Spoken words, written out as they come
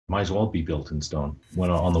might as well be built in stone.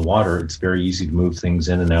 When on the water, it's very easy to move things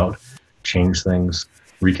in and out, change things,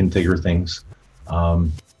 reconfigure things.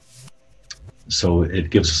 So it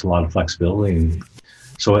gives us a lot of flexibility. And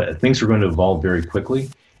so things are going to evolve very quickly.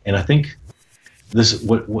 And I think this,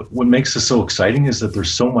 what makes this so exciting is that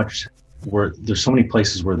there's so many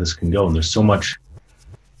places where this can go, and there's so much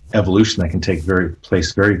evolution that can take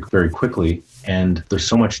place very, very quickly. And there's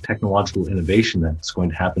so much technological innovation that's going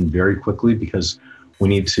to happen very quickly because we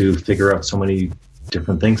need to figure out so many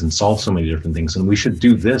different things and solve so many different things. And we should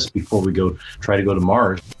do this before we try to go to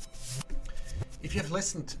Mars. If you have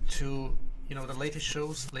listened to the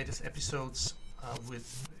latest episodes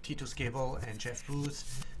with Tito Scavel and Jeff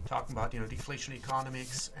Booth talking about deflationary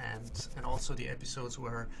economics, and also the episodes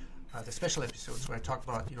where the special episodes where I talk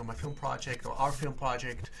about my film project or our film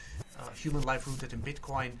project, human life rooted in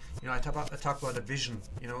Bitcoin. I talk about a vision.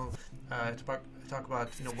 I talk about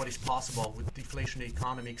what is possible with deflationary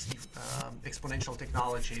economics, exponential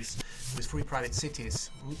technologies, with free private cities.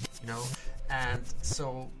 And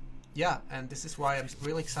so. Yeah, and this is why I'm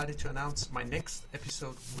really excited to announce my next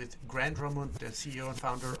episode with Grant Romundt, the CEO and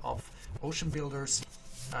founder of Oceanbuilders.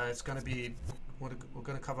 It's going to be, we're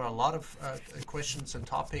going to cover a lot of questions and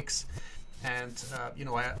topics, and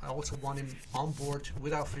I also want him on board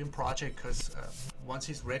with our film project because once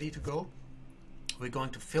he's ready to go, we're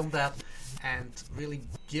going to film that and really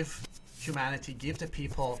give humanity, give the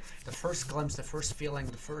people the first glimpse, the first feeling,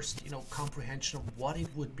 the first comprehension of what it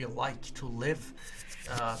would be like to live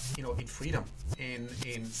in freedom, in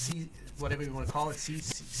whatever you want to call it,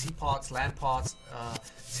 seapods, landpods,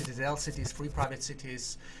 citadel cities, free private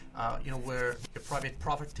cities, where your private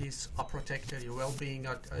properties are protected, your well-being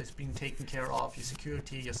is being taken care of, your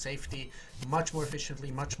security, your safety, much more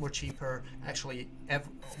efficiently, much more cheaper, actually,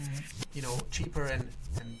 cheaper and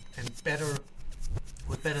better,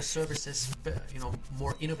 with better services,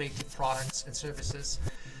 more innovative products and services.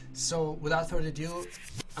 So without further ado,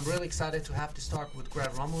 I'm really excited to have to start with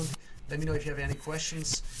Grant Romundt. Let me know if you have any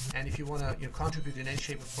questions, and if you want to contribute in any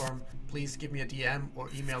shape or form, please give me a DM or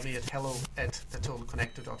email me at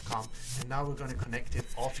hello@thetotalconnector.com. And now we're going to connect it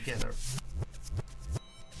all together.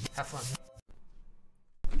 Have fun.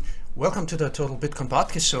 Welcome to the Total Bitcoin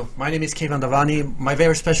Podcast Show. My name is Keyvan Davani. My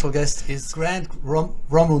very special guest is Grant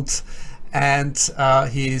Romundt, and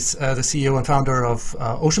he's the CEO and founder of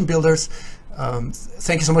Oceanbuilders.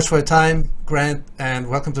 Thank you so much for your time, Grant, and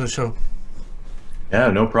welcome to the show. Yeah,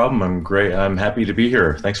 no problem. I'm great. I'm happy to be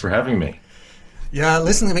here. Thanks for having me. Yeah,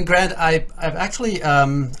 listen, Grant, I've actually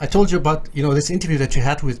I told you about this interview that you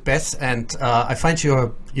had with Beth, and I find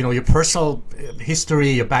your personal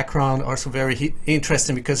history, your background also very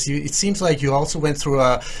interesting, because it seems like you also went through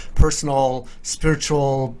a personal,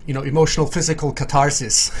 spiritual, emotional, physical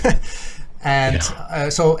catharsis. And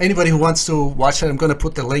so anybody who wants to watch it, I'm going to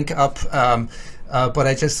put the link up. But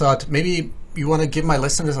I just thought maybe you want to give my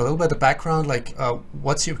listeners a little bit of background, like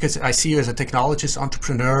because I see you as a technologist,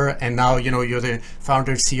 entrepreneur, and now you're the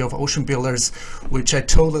founder and CEO of Oceanbuilders, which I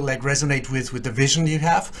totally resonate with the vision you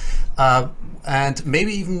have, and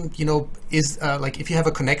maybe even is if you have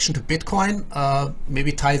a connection to Bitcoin,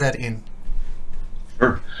 maybe tie that in.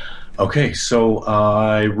 Sure. Okay, so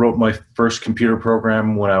I wrote my first computer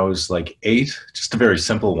program when I was 8, just a very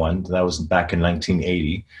simple one. That was back in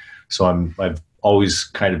 1980. So I've always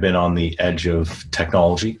kind of been on the edge of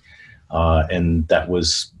technology, and that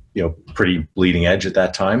was pretty bleeding edge at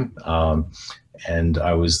that time. And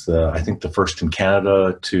I was I think the first in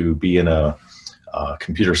Canada to be in a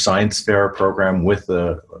computer science fair program with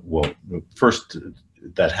first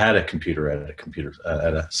that had a computer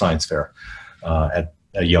at a science fair at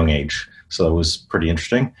a young age. So that was pretty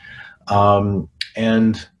interesting.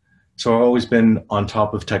 And so I've always been on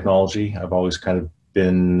top of technology. I've always kind of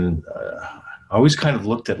been, I always kind of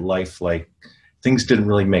looked at life like things didn't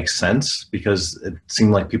really make sense, because it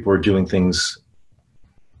seemed like people were doing things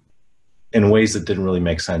in ways that didn't really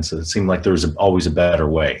make sense. It seemed like there was always a better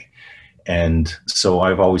way. And so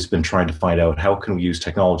I've always been trying to find out how can we use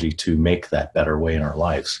technology to make that better way in our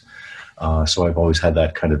lives. So I've always had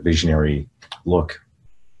that kind of visionary look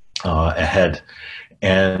ahead.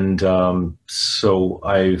 And so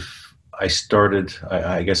I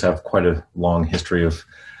guess I have quite a long history of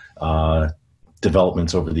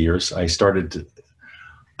developments over the years.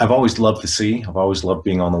 I've always loved the sea. I've always loved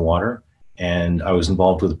being on the water. And I was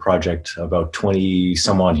involved with a project about 20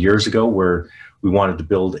 some odd years ago where we wanted to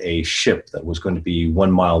build a ship that was going to be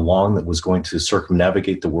 1 mile long, that was going to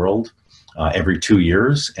circumnavigate the world every 2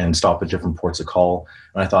 years and stop at different ports of call.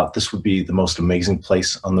 And I thought this would be the most amazing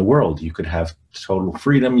place on the world. You could have total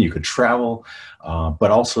freedom, you could travel, but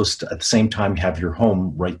also at the same time have your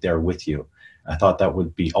home right there with you. I thought that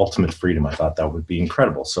would be ultimate freedom. I thought that would be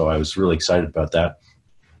incredible. So I was really excited about that.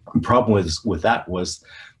 The problem with that was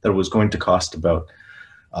that it was going to cost about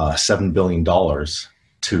 $7 billion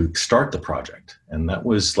to start the project. And that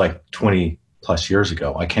was like 20 plus years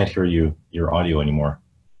ago. I can't hear your audio anymore.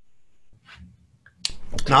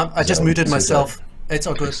 No, I just muted myself. It's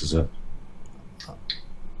all good. This is it.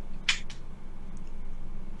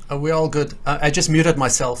 We're all good. I just muted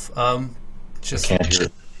myself. Just I can't hear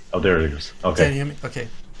it. Oh, there it is. Okay. Can you hear me? Okay.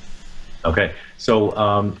 Okay. So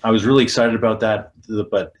I was really excited about that,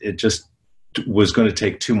 but it just was going to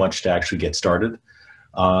take too much to actually get started.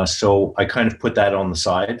 So I kind of put that on the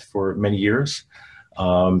side for many years.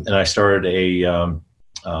 And I started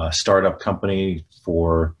a startup company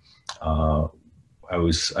for, I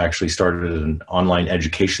was actually started an online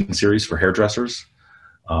education series for hairdressers.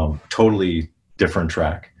 Totally different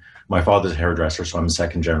track. My father's a hairdresser, so I'm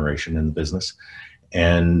second generation in the business.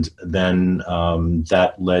 And then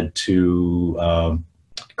that led to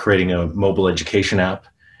creating a mobile education app.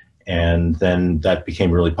 And then that became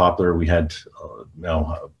really popular. We had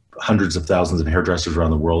hundreds of thousands of hairdressers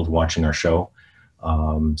around the world watching our show.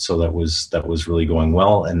 So that was really going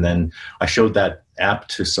well. And then I showed that app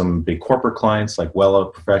to some big corporate clients like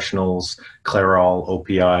Wella Professionals, Clairol,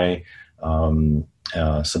 OPI,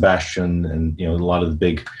 Sebastian, and a lot of the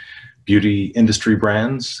big beauty industry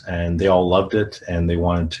brands, and they all loved it, and they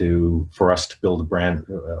wanted for us to build a brand,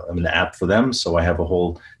 an app for them. So I have a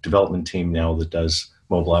whole development team now that does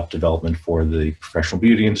mobile app development for the professional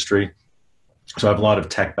beauty industry. So I have a lot of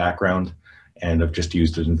tech background, and I've just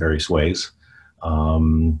used it in various ways.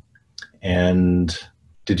 And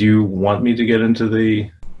did you want me to get into the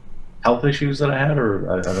health issues that I had,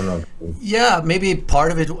 or I don't know? Yeah, maybe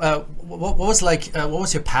part of it. What was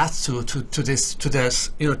your path to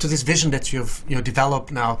this vision that you've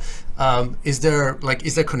developed now? Is there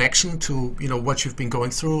connection to what you've been going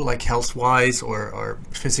through, like health wise, or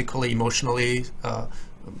physically, emotionally,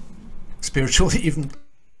 spiritually even?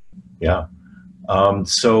 Yeah.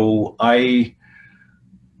 So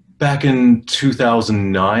back in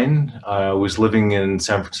 2009, I was living in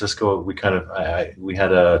San Francisco. We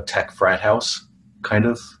had a tech frat house, kind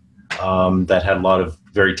of, that had a lot of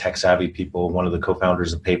very tech savvy people. One of the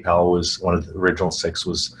co-founders of PayPal was one of the original 6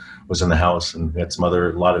 was in the house, and we had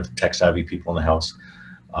a lot of tech savvy people in the house.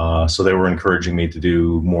 So they were encouraging me to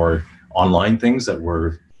do more online things that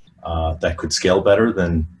could scale better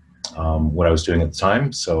than what I was doing at the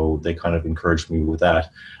time. So they kind of encouraged me with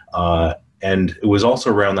that. And it was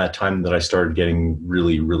also around that time that I started getting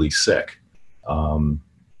really, really sick.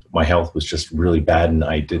 My health was just really bad, and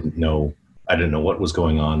I didn't know what was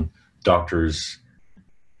going on. Doctors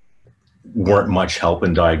weren't much help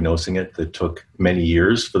in diagnosing it. It took many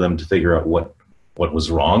years for them to figure out what was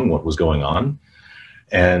wrong, what was going on.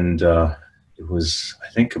 And it was, I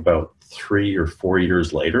think, about 3 or 4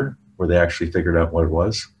 years later where they actually figured out what it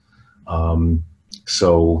was.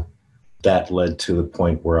 So that led to the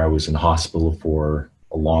point where I was in hospital for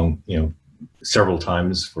a long, several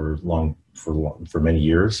times for many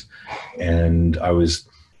years, and I was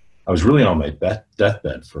really on my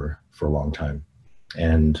deathbed for a long time,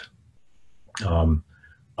 and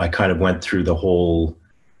I kind of went through the whole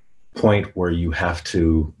point where you have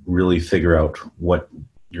to really figure out what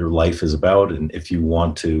your life is about and if you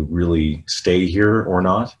want to really stay here or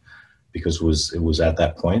not, because it was at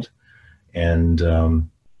that point, and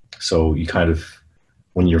so you kind of,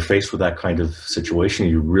 when you're faced with that kind of situation,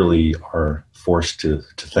 you really are forced to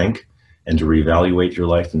think and to reevaluate your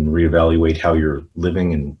life and reevaluate how you're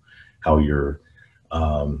living and how you're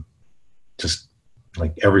just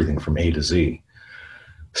like everything from A to Z.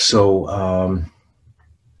 So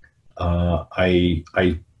I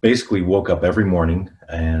basically woke up every morning,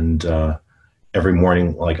 and every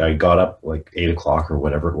morning, like, I got up like 8 o'clock or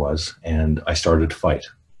whatever it was, and I started to fight.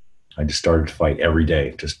 I just started to fight every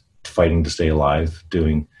day, just fighting to stay alive,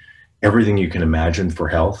 doing everything you can imagine for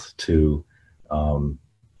health, to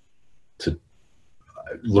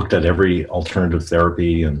looked at every alternative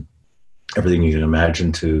therapy and everything you can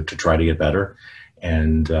imagine to try to get better.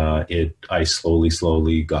 And I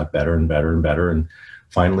slowly got better and better and better. And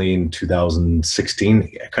finally in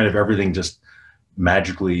 2016, kind of everything just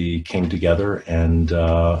magically came together, and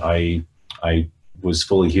I was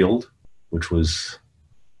fully healed, which was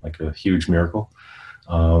like a huge miracle.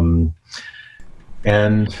 And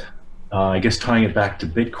I guess tying it back to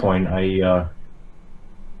Bitcoin,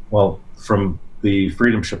 well, from the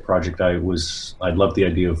Freedom Ship project, I loved the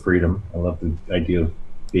idea of freedom. I loved the idea of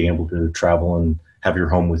being able to travel and have your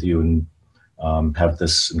home with you and have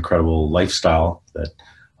this incredible lifestyle that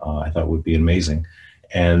I thought would be amazing.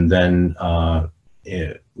 And then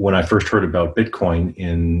when I first heard about Bitcoin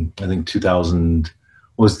in, I think 2000,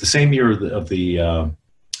 was the same year of the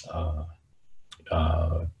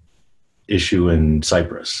issue in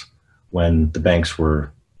Cyprus, when the banks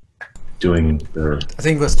were doing their... I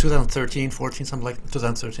think it was 2013, 14, something like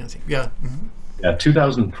 2013, I think. Yeah. Mm-hmm. Yeah,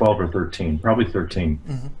 2012 or 13, probably 13.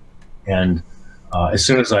 Mm-hmm. And as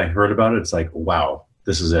soon as I heard about it, it's like, wow,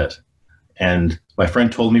 this is it. And my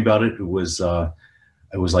friend told me about it. It was like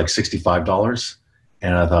 $65,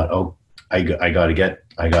 and I thought, oh, I gotta get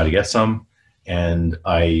some. And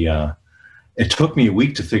it took me a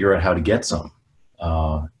week to figure out how to get some.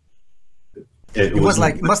 It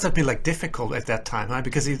must have been like difficult at that time, right?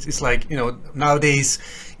 Because it's like, you know, nowadays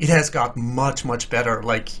it has got much better,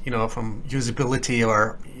 like, you know, from usability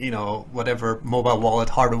or, you know, whatever, mobile wallet,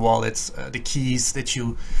 hardware wallets, the keys that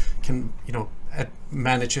you can, you know,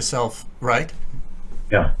 manage yourself, right?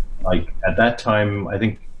 Yeah, like at that time, I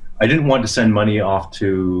think I didn't want to send money off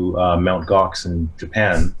to Mt. Gox in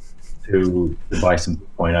Japan to buy some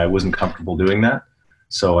Bitcoin. I wasn't comfortable doing that,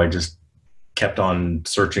 so I just kept on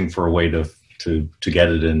searching for a way to get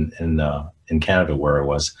it in Canada where I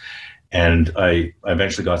was, and I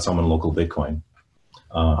eventually got some in local Bitcoin.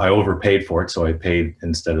 I overpaid for it, so I paid,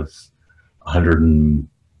 instead of $120,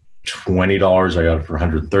 I got it for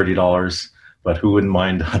 $130. But who wouldn't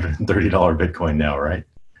mind $130 Bitcoin now, right?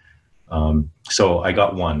 So I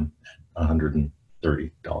got one at $130.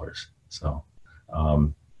 So,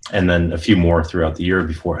 and then a few more throughout the year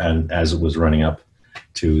before, and as it was running up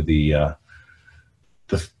to the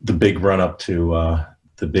big run up to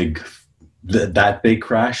that big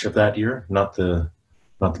crash of that year, not the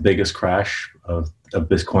biggest crash of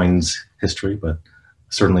Bitcoin's history, but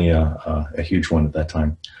certainly a huge one at that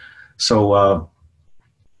time. So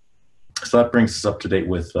that brings us up to date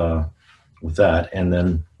with that. And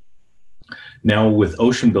then now with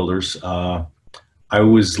Oceanbuilders, I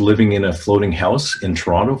was living in a floating house in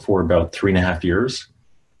Toronto for about 3.5 years.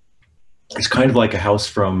 It's kind of like a house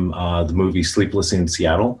from the movie Sleepless in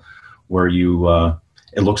Seattle, where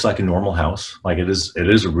it looks like a normal house. Like it is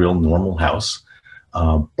a real normal house,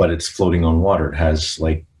 but it's floating on water. It has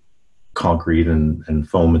like concrete and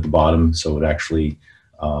foam at the bottom, so it actually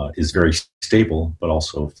is very stable, but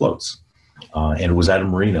also floats. And it was at a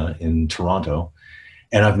marina in Toronto.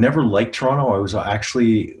 And I've never liked Toronto. I was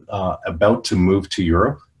actually about to move to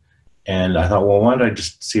Europe. And I thought, well, why don't I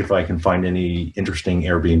just see if I can find any interesting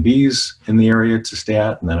Airbnbs in the area to stay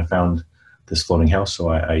at? And then I found this floating house. So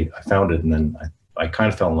I found it, and then I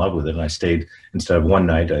kind of fell in love with it. And I stayed, instead of one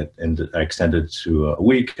night, I extended to a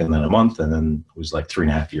week, and then a month, and then it was like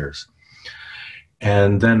 3.5 years.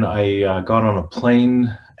 And then I got on a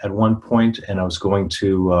plane at one point, and I was going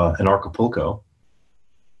to an Acapulco,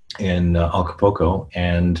 and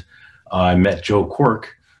I met Joe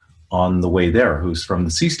Quirk on the way there, who's from the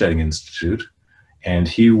Seasteading Institute, and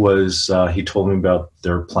he told me about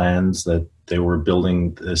their plans, that they were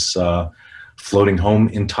building this floating home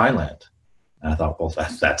in Thailand. And I thought, well,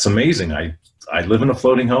 that's amazing. I live in a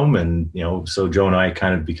floating home, and so Joe and I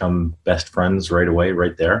kind of become best friends right away,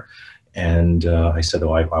 right there. And I said,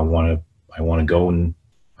 oh, I want to go, and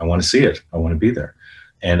I want to see it. I want to be there.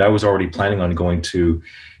 And I was already planning on going to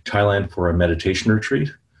Thailand for a meditation retreat.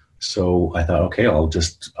 So I thought, okay, I'll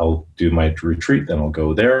do my retreat, then I'll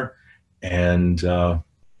go there, and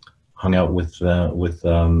hung out with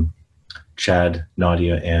Chad,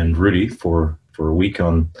 Nadia, and Rudy for a week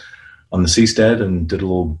on the seastead, and did a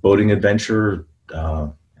little boating adventure.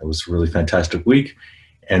 It was a really fantastic week.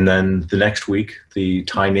 And then the next week, the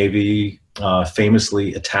Thai Navy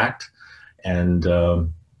famously attacked and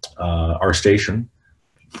our station.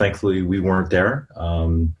 Thankfully, we weren't there,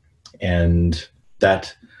 and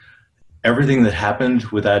that. Everything that happened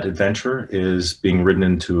with that adventure is being written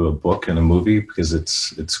into a book and a movie, because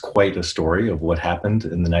it's quite a story of what happened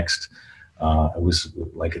in the next. It was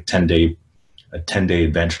like a 10-day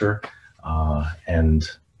adventure, and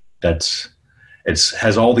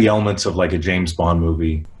has all the elements of like a James Bond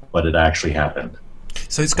movie, but it actually happened.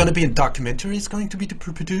 So it's going to be a documentary. It's going to be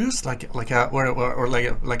produced like a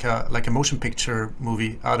motion picture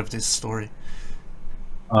movie out of this story.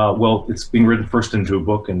 Well, it's being written first into a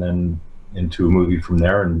book and then into a movie from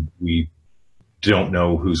there, and we don't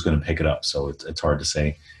know who's going to pick it up, so it's hard to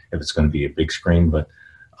say if it's going to be a big screen. But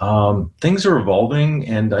things are evolving,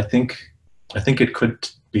 and I think it could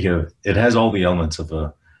be it has all the elements of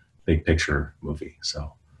a big picture movie,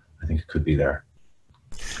 so I think it could be there.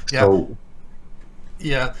 Yeah. So,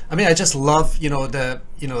 Yeah, I mean, I just love,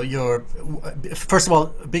 your, first of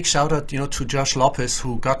all, a big shout out, to Josh Lopez,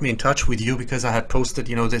 who got me in touch with you because I had posted,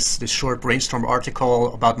 this short brainstorm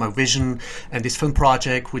article about my vision and this film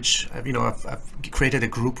project, which, I've created a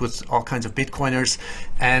group with all kinds of Bitcoiners.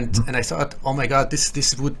 And I thought, oh my God, this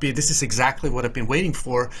is exactly what I've been waiting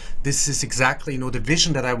for. This is exactly, the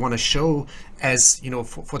vision that I want to show as,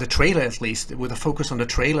 for the trailer, at least, with a focus on the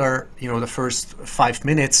trailer, the first 5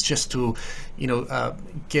 minutes, just to,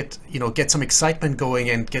 get some excitement going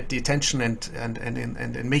and get the attention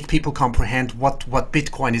and make people comprehend what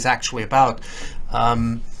Bitcoin is actually about.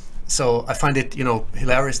 So I find it,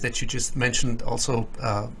 hilarious that you just mentioned also,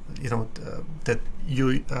 that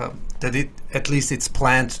it, at least it's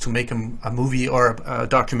planned to make a movie or a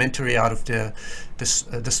documentary out of the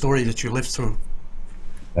story that you lived through.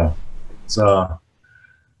 Yeah.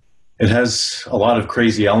 It has a lot of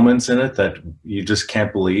crazy elements in it that you just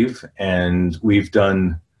can't believe. And we've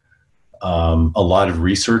done a lot of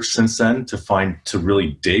research since then to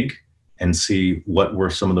really dig and see what were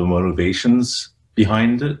some of the motivations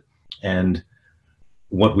behind it. And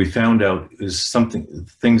what we found out is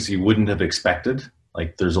things you wouldn't have expected.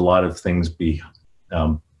 Like there's a lot of things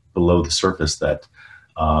below the surface that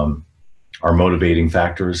are motivating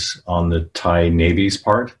factors on the Thai Navy's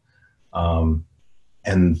part.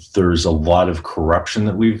 And there's a lot of corruption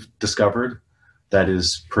that we've discovered that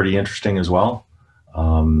is pretty interesting as well.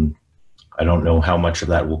 I don't know how much of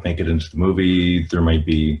that will make it into the movie.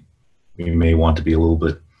 We may want to be a little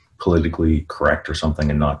bit politically correct or something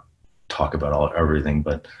and not talk about everything,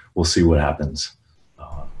 but we'll see what happens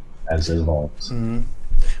as it evolves. Mm-hmm.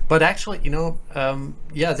 But actually,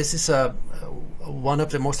 this is one of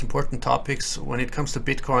the most important topics when it comes to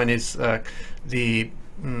Bitcoin is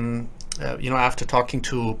after talking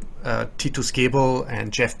to Titus Gebel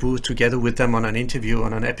and Jeff Booth together with them on an interview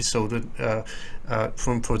on an episode,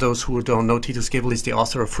 for those who don't know, Titus Gebel is the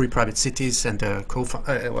author of Free Private Cities and the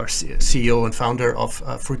CEO and founder of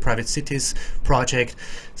Free Private Cities project.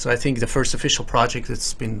 So I think the first official project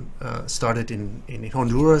that's been started in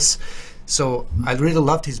Honduras. So I really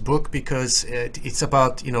loved his book because it's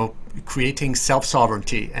about creating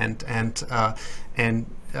self-sovereignty and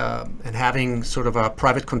having sort of a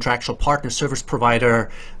private contractual partner service provider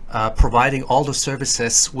providing all the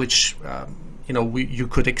services which you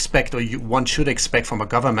could expect or one should expect from a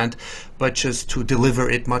government, but just to deliver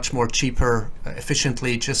it much more cheaper,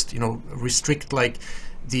 efficiently. Just restrict like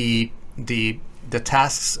the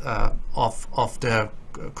tasks of the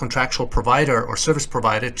contractual provider or service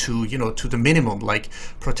provider to the minimum, like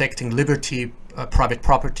protecting liberty, private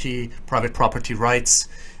property rights,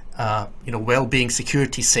 well-being,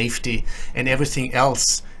 security, safety, and everything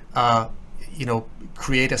else.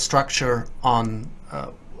 Create a structure on a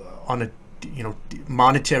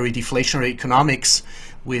monetary deflationary economics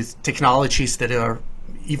with technologies that are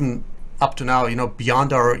even up to now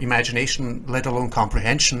beyond our imagination, let alone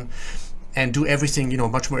comprehension, and do everything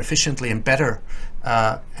much more efficiently and better,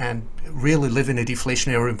 and really live in a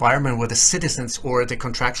deflationary environment where the citizens or the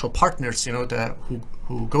contractual partners,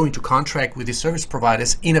 who go into contract with the service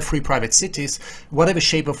providers in a free private cities, whatever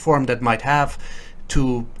shape or form that might have,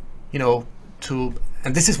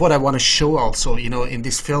 and this is what I want to show also, in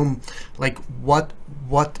this film, like what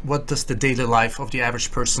does the daily life of the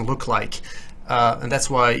average person look like, and that's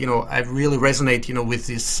why I really resonate with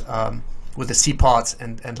this with the Seapods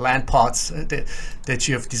and Landpods that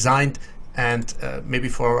you have designed, and maybe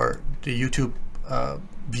for the YouTube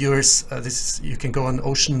viewers, you can go on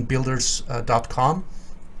Oceanbuilders.com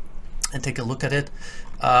and take a look at it.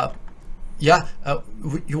 You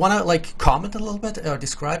want to comment a little bit or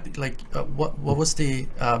describe what was the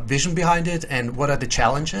vision behind it and what are the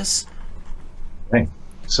challenges? Okay.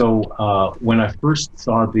 So when I first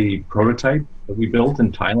saw the prototype that we built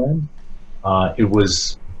in Thailand, it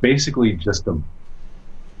was basically just a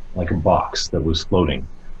box that was floating.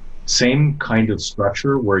 Same kind of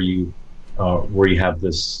structure where you have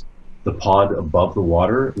the pod above the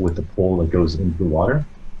water with the pole that goes into the water.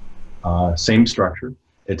 Same structure.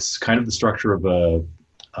 It's kind of the structure of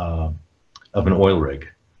an oil rig,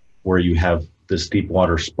 where you have this deep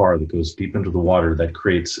water spar that goes deep into the water that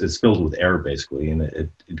it's filled with air basically, and it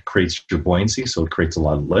creates your buoyancy, so it creates a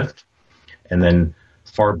lot of lift. And then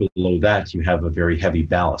far below that, you have a very heavy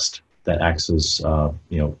ballast that acts as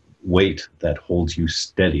weight that holds you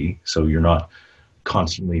steady, so you're not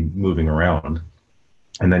constantly moving around.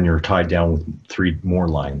 And then you're tied down with 3 more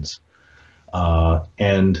lines,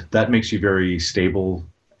 and that makes you very stable.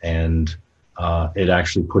 And it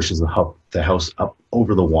actually pushes the house up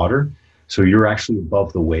over the water, so you're actually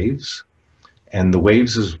above the waves. And the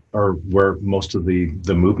waves are where most of the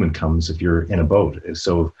movement comes if you're in a boat.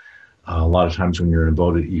 So a lot of times when you're in a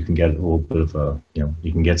boat, you can get a little bit of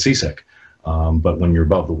you can get seasick. But when you're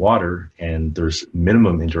above the water and there's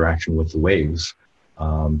minimum interaction with the waves,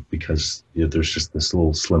 because there's just this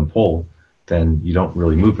little slim pole, then you don't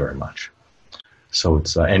really move very much. So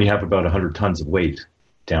it's and you have about 100 tons of weight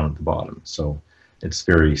down at the bottom, so it's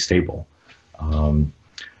very stable.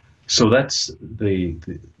 So that's the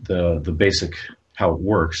basic how it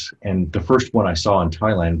works. And the first one I saw in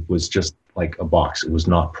Thailand was just like a box. It was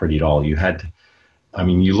not pretty at all. You had, I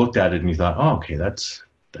mean, you looked at it and you thought, oh, okay, that's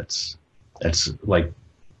like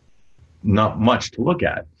not much to look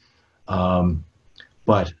at.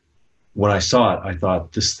 But when I saw it, I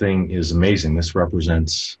thought this thing is amazing. This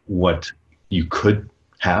represents what you could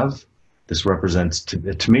have. This represents,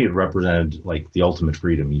 to me, it represented like the ultimate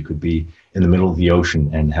freedom. You could be in the middle of the ocean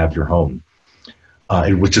and have your home.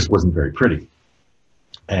 It just wasn't very pretty.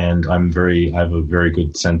 And I have a very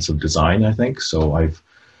good sense of design, I think. So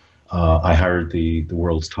I hired the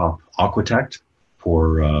world's top architect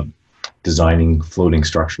for designing floating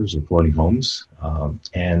structures or floating homes.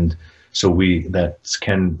 And so that's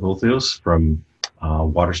Ken Ultheus from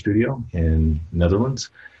Water Studio in Netherlands.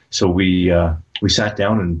 So we sat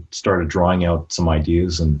down and started drawing out some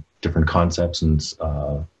ideas and different concepts and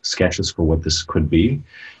sketches for what this could be.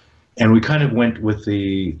 And we kind of went with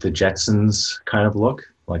the Jetsons kind of look,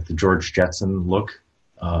 like the George Jetson look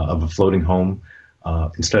of a floating home.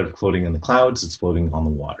 Instead of floating in the clouds, it's floating on the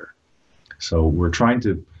water. So we're trying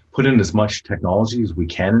to put in as much technology as we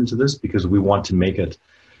can into this because we want to make it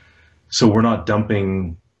so we're not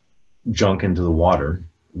dumping junk into the water.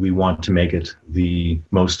 We want to make it the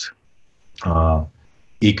most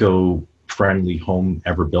eco-friendly home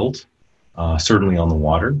ever built, certainly on the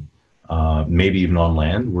water, maybe even on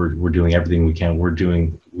land. We're doing everything we can.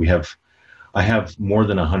 I have more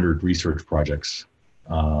than 100 research projects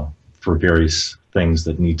for various things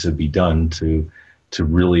that need to be done to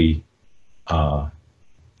really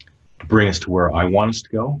bring us to where I want us to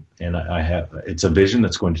go. And it's a vision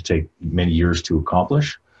that's going to take many years to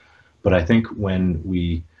accomplish. But I think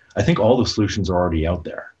I think all the solutions are already out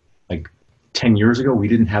there. Like 10 years ago, we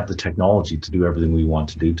didn't have the technology to do everything we want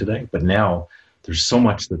to do today. But now there's so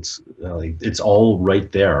much that's it's all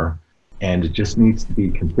right there, and it just needs to be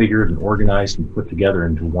configured and organized and put together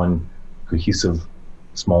into one cohesive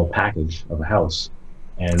small package of a house.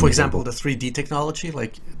 And for example, the 3D technology,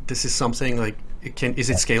 like this is something like is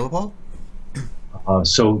it scalable?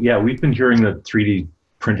 So yeah, we've been hearing that 3D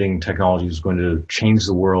printing technology is going to change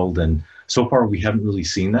the world, and so far we haven't really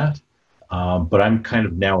seen that. But I'm kind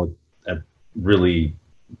of now at really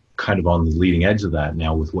kind of on the leading edge of that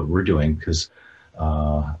now with what we're doing, because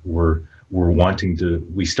we're wanting to.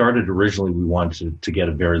 We started originally, we wanted to get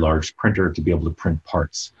a very large printer to be able to print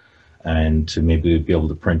parts, and to maybe be able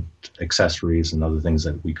to print accessories and other things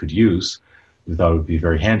that we could use. We thought it would be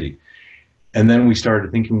very handy. And then we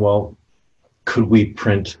started thinking, well, could we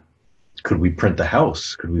print the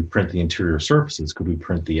house? Could we print the interior surfaces? Could we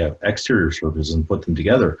print the exterior surfaces and put them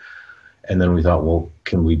together? And then we thought, well,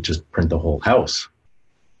 can we just print the whole house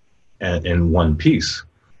in one piece?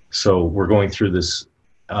 So we're going through this,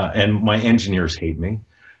 and my engineers hate me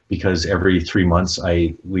because every 3 months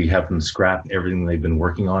we have them scrap everything they've been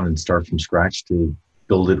working on and start from scratch to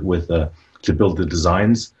build it to build the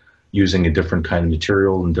designs using a different kind of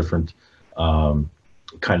material and different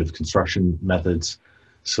kind of construction methods.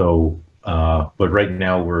 So, but right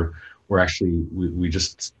now we're actually we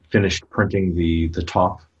just finished printing the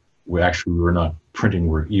top. We're not printing.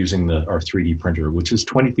 We're using our 3D printer, which is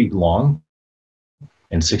 20 feet long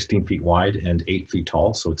and 16 feet wide and 8 feet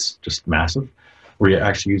tall. So it's just massive. We're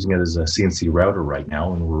actually using it as a CNC router right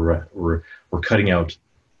now, and we're cutting out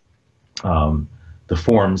the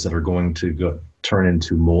forms that are going to turn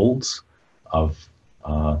into molds of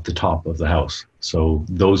the top of the house. So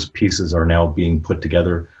those pieces are now being put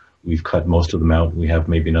together. We've cut most of them out. We have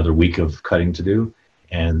maybe another week of cutting to do,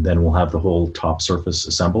 and then we'll have the whole top surface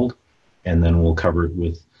assembled, and then we'll cover it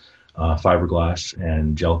with fiberglass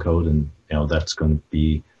and gel coat, and that's going to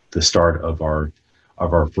be the start of our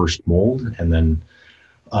first mold, and then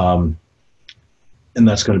and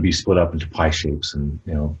that's going to be split up into pie shapes, and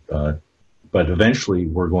but eventually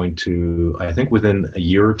we're going to, I think within a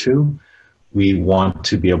year or two, we want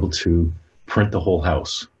to be able to print the whole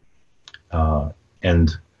house.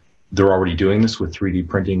 And they're already doing this with 3D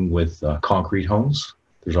printing with concrete homes.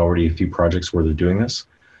 There's already a few projects where they're doing this.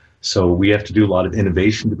 So we have to do a lot of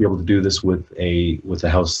innovation to be able to do this with a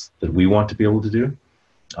house that we want to be able to do.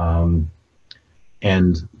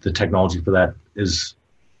 And the technology for that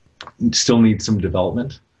still needs some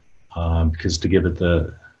development. because to give it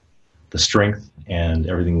the strength and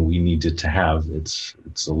everything we need it to have, it's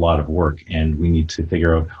a lot of work, and we need to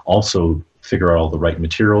figure out all the right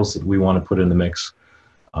materials that we want to put in the mix.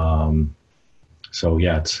 So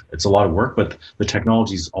yeah, it's a lot of work, but the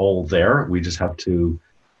technology's all there. We just have to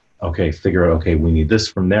figure out, we need this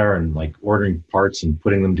from there, and like ordering parts and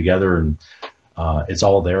putting them together, and it's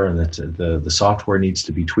all there. And the software needs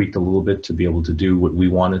to be tweaked a little bit to be able to do what we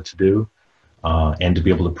want it to do, and to be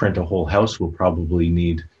able to print a whole house, we'll probably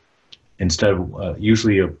need, instead of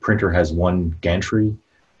usually a printer has one gantry,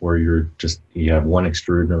 where you have one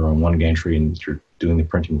extruder on one gantry and you're doing the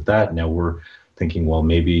printing with that. Now we're thinking, well,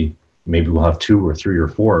 maybe we'll have 2 or 3 or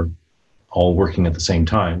 4 all working at the same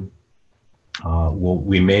time.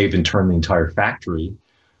 We may even turn the entire factory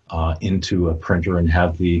into a printer and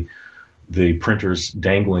have the printers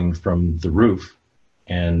dangling from the roof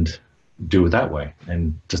and do it that way.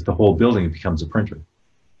 And just the whole building becomes a printer.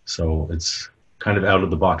 So it's kind of out of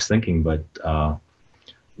the box thinking, but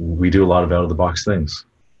we do a lot of out of the box things.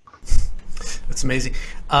 That's amazing.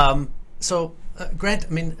 Grant, I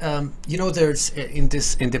mean, there's in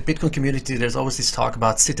the Bitcoin community, there's always this talk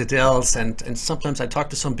about citadels, and sometimes I talk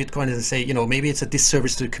to some Bitcoiners and say, maybe it's a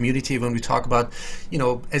disservice to the community when we talk about,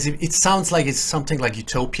 as if it sounds like it's something like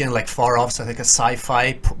utopian, like far off, so like a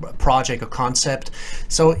sci-fi project or concept.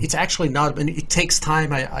 So it's actually not, and it takes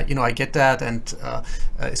time. I get that, and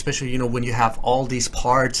especially when you have all these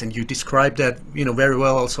parts, and you describe that very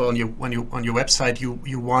well also on your website.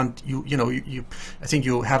 I think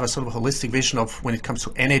you have a sort of holistic vision of when it comes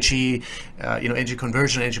to energy, energy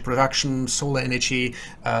conversion, energy production, solar energy,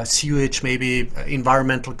 sewage, maybe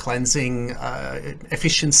environmental cleansing,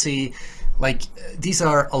 efficiency. Like these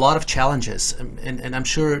are a lot of challenges, and I'm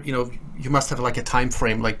sure you must have like a time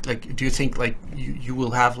frame. Like do you think like you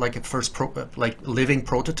will have like a first living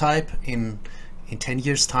prototype in 10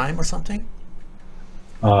 years time or something?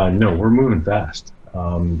 No, we're moving fast.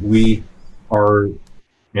 Our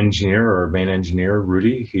main engineer,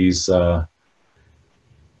 Rudy, he's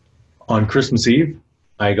on Christmas Eve,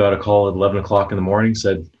 I got a call at 11 o'clock in the morning,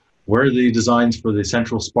 said, where are the designs for the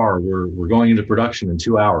central spar? We're going into production in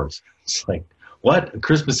 2 hours. It's like, what?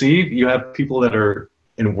 Christmas Eve? You have people that are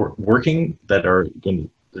working that are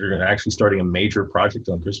they're actually starting a major project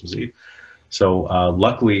on Christmas Eve. So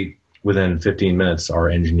luckily, within 15 minutes, our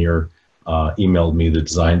engineer emailed me the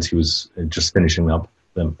designs. He was just finishing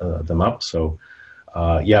them up. So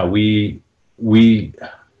yeah,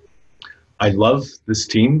 I love this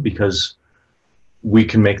team because we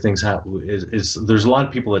can make things happen. There's a lot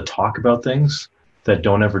of people that talk about things that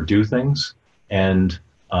don't ever do things, and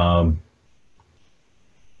I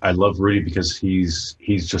love Rudy because he's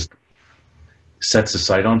just sets a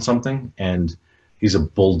sight on something, and he's a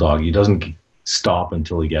bulldog. He doesn't stop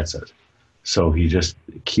until he gets it. So he just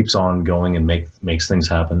keeps on going and makes things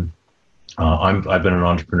happen. I've been an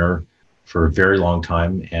entrepreneur for a very long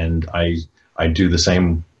time, and I do the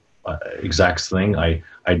same exact thing. I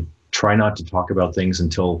try not to talk about things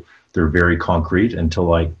until they're very concrete,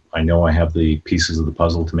 until I know I have the pieces of the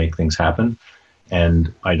puzzle to make things happen,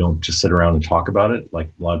 and I don't just sit around and talk about it like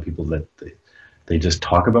a lot of people that they just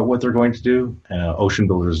talk about what they're going to do.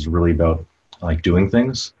 Oceanbuilders is really about like doing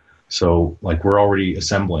things. So like we're already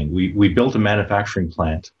assembling. We built a manufacturing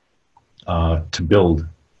plant to build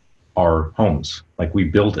our homes. Like we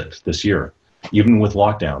built it this year. Even with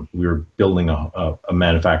lockdown, we were building a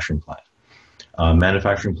manufacturing plant.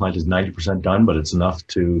 Manufacturing plant is 90% done, but it's enough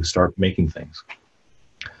to start making things.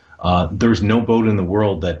 There's no boat in the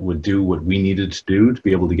world that would do what we needed to do to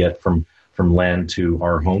be able to get from land to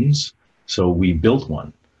our homes. So we built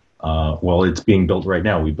one. Well, it's being built right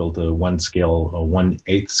now. We built a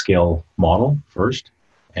 1/8 scale model first,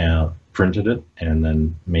 and printed it, and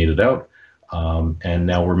then made it out. And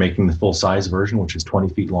now we're making the full size version, which is 20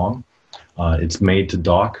 feet long. It's made to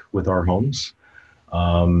dock with our homes.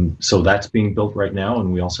 So that's being built right now,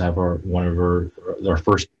 and we also have our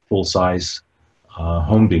first full size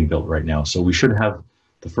home being built right now. So we should have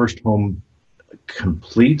the first home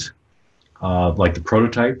complete, like the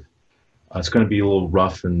prototype. It's going to be a little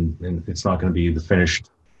rough, and it's not going to be the finished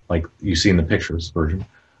like you see in the pictures version.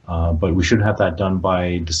 But we should have that done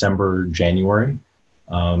by December, January.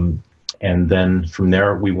 And then from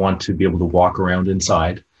there, we want to be able to walk around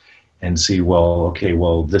inside and see, well, okay,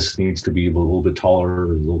 well, this needs to be a little bit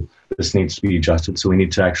taller, this needs to be adjusted. So we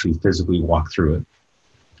need to actually physically walk through it.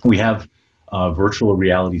 We have virtual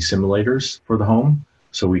reality simulators for the home,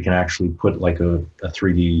 so we can actually put like a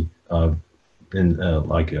 3D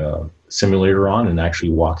like a simulator on and actually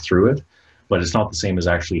walk through it. But it's not the same as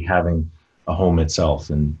actually having a home itself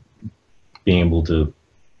and being able to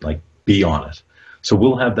like be on it. So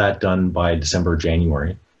we'll have that done by December,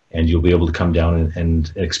 January, and you'll be able to come down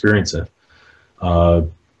and experience it.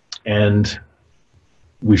 And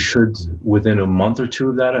we should, within a month or two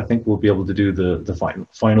of that, I think we'll be able to do the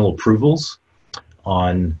final approvals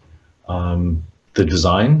on the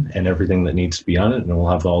design and everything that needs to be on it, and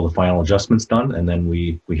we'll have all the final adjustments done, and then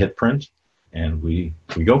we hit print and we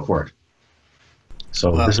go for it.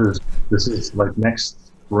 So wow. This is like next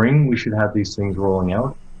spring we should have these things rolling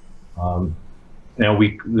out. Now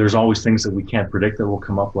there's always things that we can't predict that will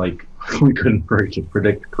come up, like we couldn't predict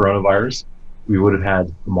coronavirus. We would have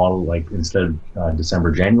had a model like instead of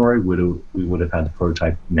December, January, we would have had the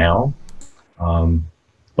prototype now,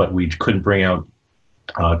 but we couldn't bring out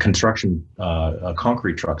construction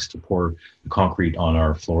concrete trucks to pour the concrete on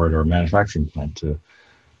our Florida or manufacturing plant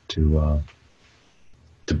to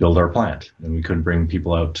build our plant, and we couldn't bring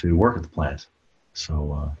people out to work at the plant.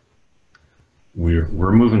 So we're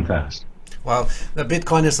moving fast. Well, the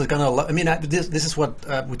Bitcoiners are gonna. I mean, this is what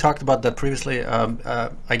we talked about that previously.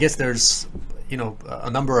 I guess there's a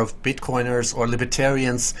number of Bitcoiners or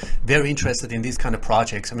libertarians very interested in these kind of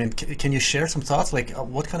projects. I mean, can you share some thoughts? Like,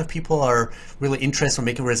 what kind of people are really interested in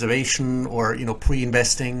making a reservation or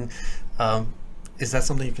pre-investing? Is that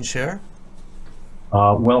something you can share?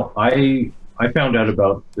 Well, I found out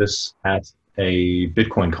about this at a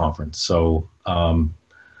Bitcoin conference. So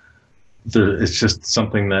it's just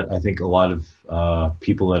something that I think a lot of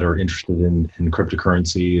people that are interested in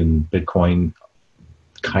cryptocurrency and Bitcoin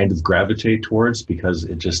kind of gravitate towards, because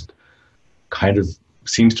it just kind of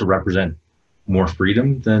seems to represent more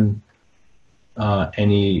freedom than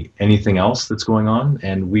anything else that's going on.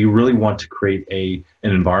 And we really want to create an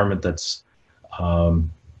environment that's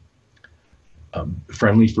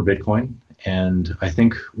friendly for Bitcoin. And I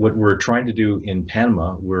think what we're trying to do in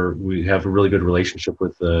Panama, we have a really good relationship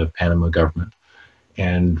with the Panama government.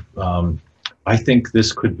 And I think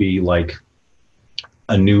this could be like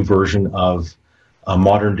a new version of a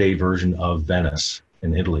modern day version of Venice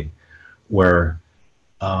in Italy, where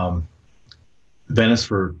Venice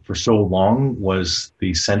for so long was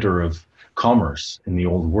the center of commerce in the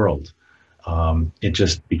old world. It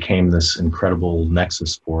just became this incredible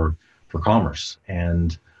nexus for commerce.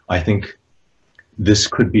 And I think this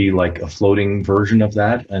could be like a floating version of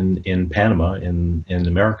that, and in Panama, in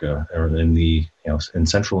America, or in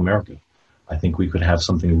Central America. I think we could have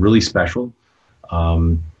something really special.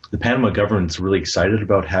 The Panama government's really excited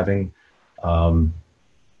about having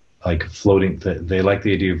like floating. They like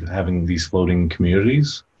the idea of having these floating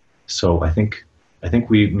communities. So I think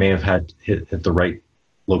we may have hit the right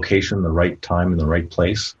location, the right time, and the right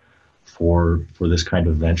place for this kind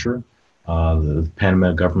of venture. The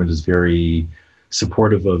Panama government is very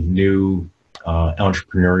supportive of new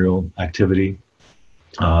entrepreneurial activity.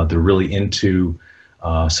 They're really into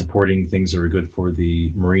supporting things that are good for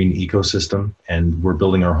the marine ecosystem, and we're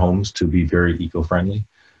building our homes to be very eco-friendly.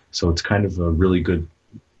 So it's kind of a really good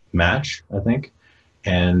match, I think.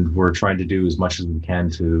 And we're trying to do as much as we can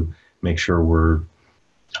to make sure we're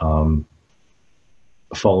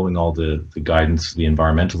following all the guidance, the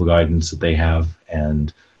environmental guidance that they have,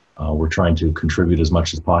 and we're trying to contribute as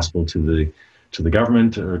much as possible to the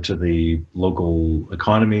government or to the local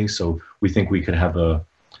economy. So we think we could have a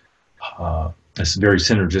very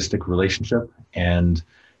synergistic relationship and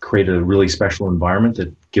create a really special environment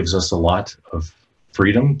that gives us a lot of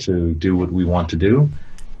freedom to do what we want to do.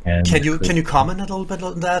 And can you comment a little bit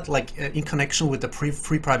on that, like in connection with the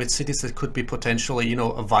free private cities that could be potentially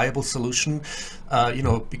a viable solution,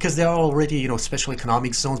 because there are already special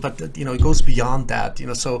economic zones, but it goes beyond that.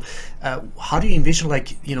 So how do you envision the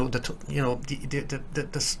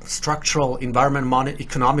structural environment,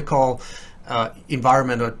 economical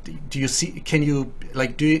environment, or do you see? Can you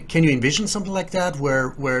envision something like that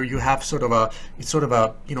where you have sort of a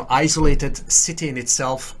isolated city in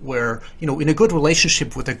itself, where in a good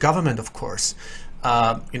relationship with the government, of course,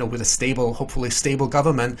 with a hopefully stable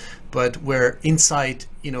government, but where inside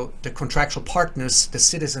the contractual partners, the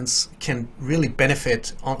citizens can really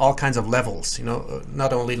benefit on all kinds of levels,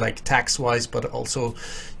 not only like tax wise, but also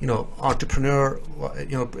entrepreneur,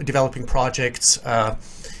 developing projects,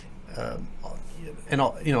 and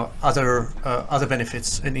other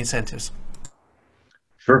benefits and incentives.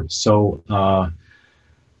 Sure. So,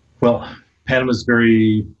 well, Panama's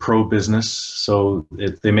very pro-business, so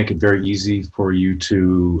they make it very easy for you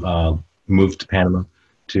to move to Panama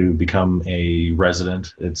to become a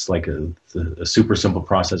resident. It's like a super simple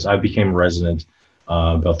process. I became a resident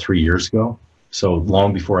about 3 years ago, so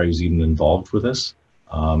long before I was even involved with this.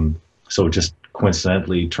 So it just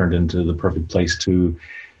coincidentally turned into the perfect place to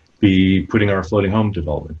be putting our floating home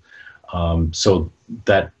development. So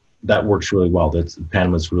that that works really well.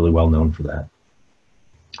 Panama's really well known for that.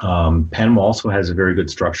 Panama also has a very good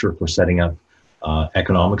structure for setting up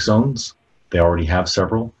economic zones. They already have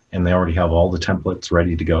several, and they already have all the templates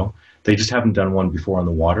ready to go. They just haven't done one before on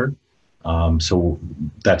the water. So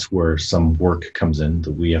that's where some work comes in,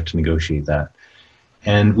 that we have to negotiate that.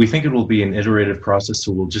 And we think it will be an iterative process.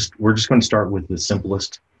 So we're just going to start with the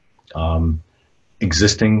simplest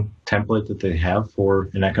existing template that they have for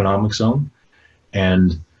an economic zone.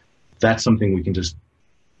 And that's something we can just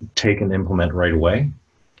take and implement right away.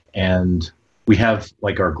 And we have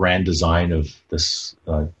like our grand design of this,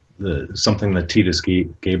 something that Titus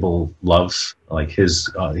Gable loves. Like he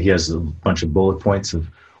has a bunch of bullet points of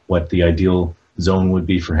what the ideal zone would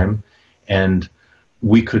be for him. And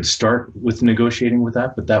we could start with negotiating with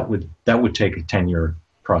that, but that would take a 10-year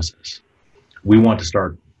process. We want to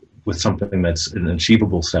start with something that's an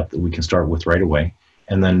achievable step that we can start with right away,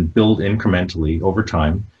 and then build incrementally over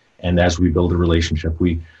time. And as we build a relationship,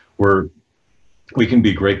 we can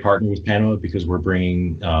be a great partner with Panama, because we're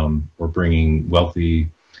bringing wealthy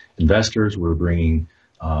investors. We're bringing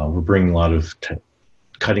a lot of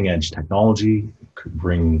cutting edge technology,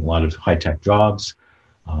 bring a lot of high tech jobs.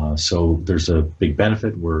 So there's a big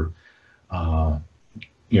benefit. We've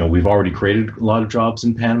already created a lot of jobs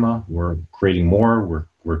in Panama. We're creating more.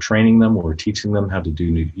 We're training them. We're teaching them how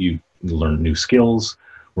to learn new skills.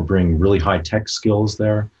 We're bringing really high tech skills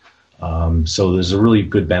there. So there's a really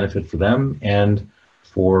good benefit for them, and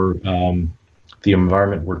for the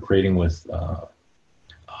environment we're creating with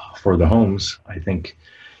for the homes. I think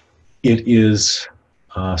it is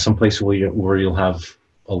someplace where you'll have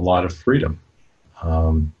a lot of freedom.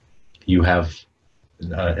 You have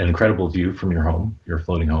an incredible view from your home, your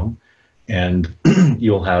floating home, and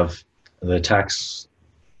you'll have the tax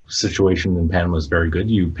situation in Panama is very good.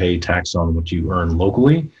 You pay tax on what you earn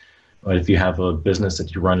locally. But if you have a business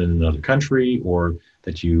that you run in another country, or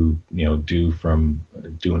that you do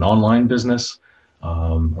an online business,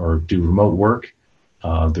 or do remote work,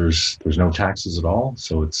 there's no taxes at all.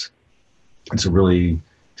 So it's a really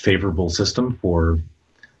favorable system for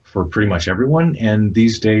pretty much everyone. And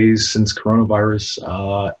these days, since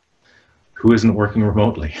coronavirus, who isn't working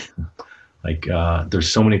remotely? Like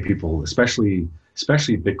there's so many people, especially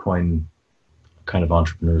Bitcoin kind of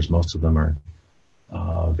entrepreneurs. Most of them are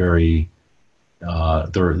they're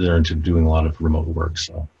into doing a lot of remote work.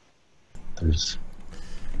 So there's.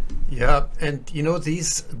 Yeah, and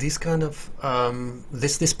these kind of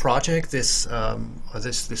this project, this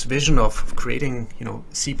vision of creating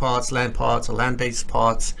Seapods, Landpods, or land-based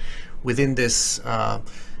pods within this.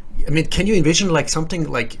 Can you envision like something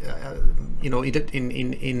like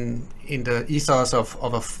in the ethos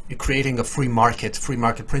of creating a free market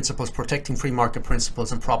principles, protecting free market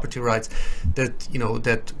principles and property rights,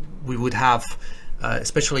 that we would have.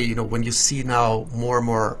 Especially, when you see now more and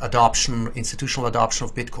more institutional adoption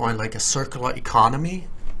of Bitcoin, like a circular economy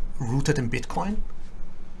rooted in Bitcoin?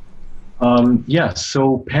 Yeah.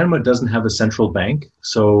 So Panama doesn't have a central bank,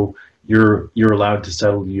 so you're allowed to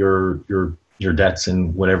settle your debts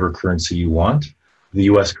in whatever currency you want. The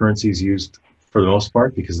U.S. currency is used for the most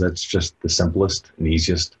part because that's just the simplest and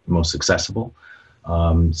easiest, most accessible.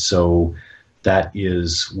 So that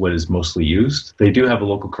is what is mostly used. They do have a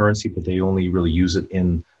local currency, but they only really use it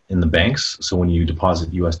in the banks. So when you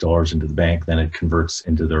deposit US dollars into the bank, then it converts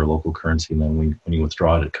into their local currency. And then when you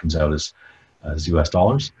withdraw it, it comes out as US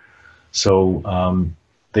dollars. So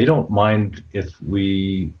they don't mind if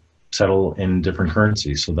we settle in different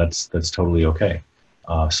currencies. So that's totally okay.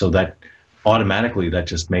 So that automatically, that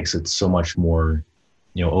just makes it so much more,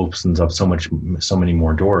 opens up so many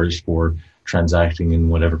more doors for transacting in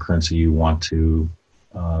whatever currency you want to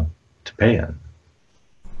pay in.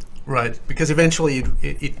 Right, because eventually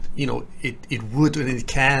it would, and it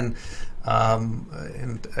can,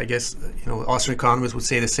 and I guess Austrian economists would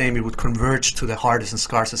say the same. It would converge to the hardest and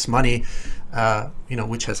scarcest money,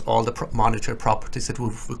 which has all the monetary properties that we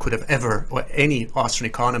could have ever, or any Austrian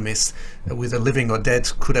economist with a living or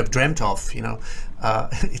dead could have dreamt of.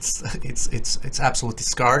 It's absolutely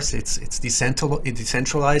scarce. It's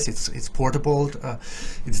decentralized. It's portable.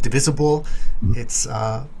 It's divisible.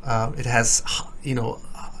 Mm-hmm. It has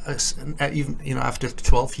even after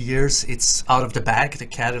 12 years, it's out of the bag. The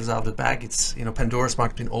cat is out of the bag. It's Pandora's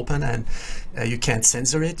box been open, and you can't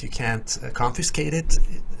censor it. You can't confiscate it.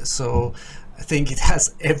 So I think it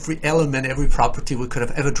has every element, every property we could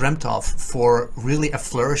have ever dreamt of for really a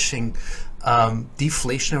flourishing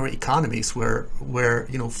deflationary economies where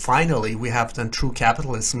finally we have done true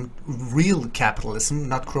capitalism, real capitalism,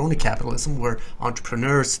 not crony capitalism, where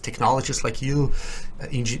entrepreneurs, technologists like you,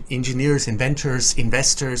 engineers, inventors,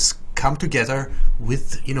 investors come together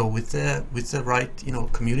with the right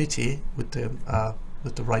community, with the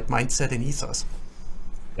right mindset and ethos.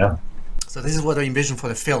 Yeah. So this is what I envision for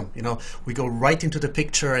the film. We go right into the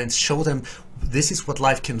picture and show them this is what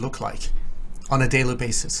life can look like on a daily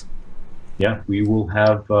basis. Yeah, we will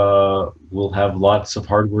have we'll have lots of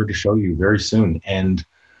hardware to show you very soon, and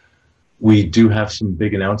we do have some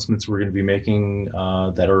big announcements we're going to be making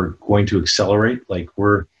that are going to accelerate. Like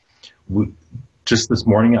just this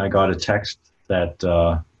morning, I got a text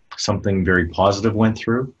that something very positive went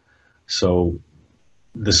through. So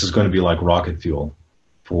this is going to be like rocket fuel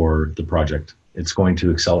for the project. It's going to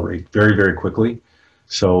accelerate very, very quickly.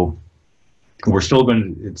 So it's still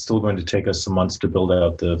going to take us some months to build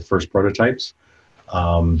out the first prototypes,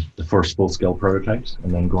 the first full-scale prototypes,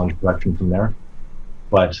 and then go into production from there.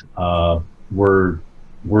 But we're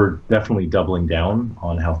definitely doubling down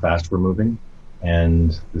on how fast we're moving,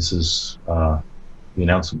 and this is the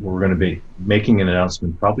announcement. We're going to be making an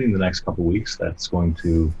announcement probably in the next couple of weeks that's going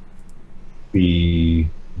to be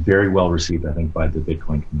very well received, I think, by the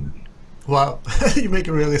Bitcoin community. Wow, you make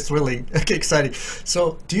it really thrilling. Okay, exciting.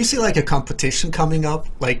 So do you see like a competition coming up?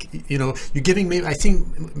 Like, you're giving me, I think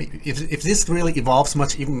if this really evolves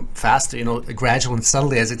much even faster, gradual and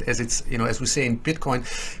subtly as it's, as we say in Bitcoin,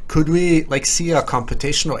 could we like see a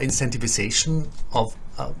competition or incentivization of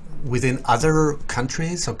within other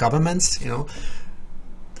countries or governments,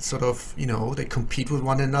 sort of, they compete with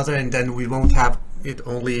one another, and then we won't have it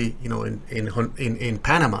only, in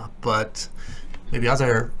Panama, but maybe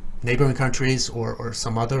other neighboring countries or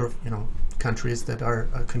some other countries that are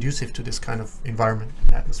conducive to this kind of environment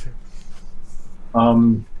and atmosphere.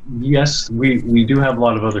 Yes, we do have a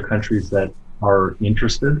lot of other countries that are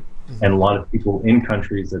interested, and a lot of people in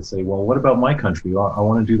countries that say, well, what about my country? I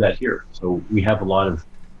want to do that here. So we have a lot of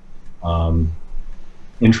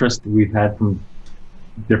interest we've had from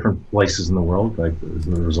different places in the world. Like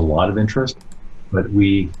there's a lot of interest, but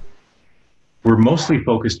we're mostly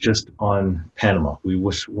focused just on Panama. We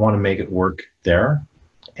want to make it work there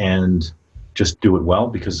and just do it well,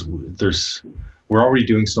 because we're already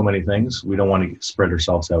doing so many things. We don't want to spread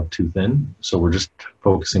ourselves out too thin. So we're just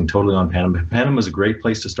focusing totally on Panama. Panama is a great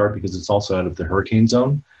place to start because it's also out of the hurricane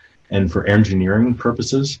zone. And for engineering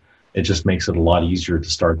purposes, it just makes it a lot easier to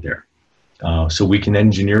start there. So we can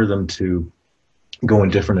engineer them to go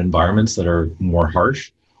in different environments that are more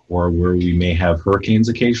harsh, or where we may have hurricanes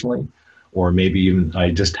occasionally. Or maybe even,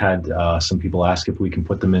 I just had some people ask if we can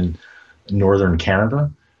put them in northern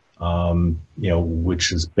Canada,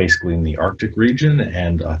 which is basically in the Arctic region.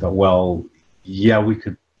 And I thought, well, yeah, we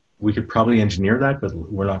could probably engineer that, but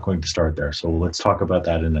we're not going to start there. So let's talk about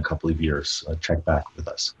that in a couple of years. Check back with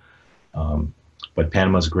us. But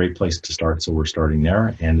Panama is a great place to start, so we're starting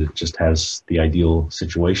there, and it just has the ideal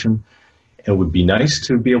situation. It would be nice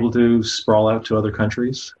to be able to sprawl out to other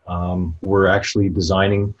countries. We're actually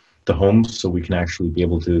designing the homes so we can actually be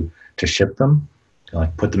able to ship them,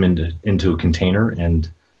 like put them into a container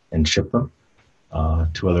and ship them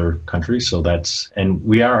to other countries. So and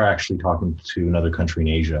we are actually talking to another country in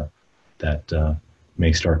Asia that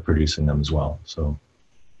may start producing them as well. So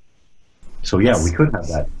yeah, we could have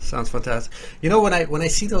that. Sounds fantastic. When I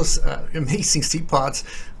see those amazing Seapods,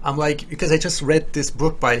 I'm like, because I just read this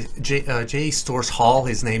book by J. Storrs Hall.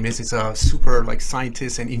 His name is. He's a super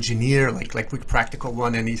scientist and engineer, like with practical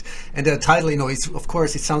one. And the title, is, of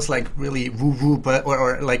course, it sounds like really woo woo, but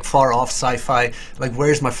or like far off sci-fi. Like,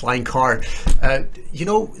 where's my flying car?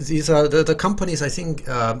 These are the companies I think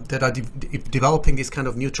that are developing these kind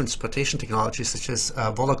of new transportation technologies, such as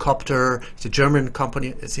Volocopter. It's a German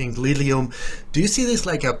company. I think Lilium. Do you see this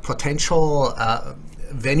like a potential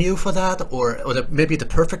venue for that, or maybe the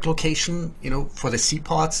perfect location, for the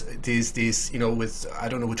Seapods? These with, I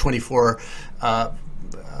don't know, with 24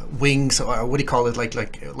 wings, or what do you call it, like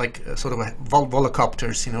sort of a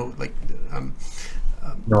volocopters,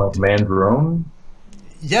 manned drone.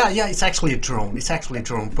 Yeah, it's actually a drone.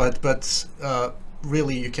 But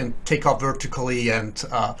really, you can take off vertically, and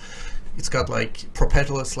it's got like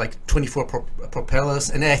propellers, like 24 propellers,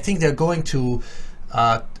 and I think they're going to,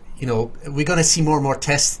 we're going to see more and more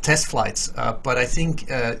test flights. But I think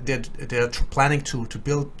they're planning to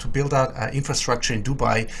build out infrastructure in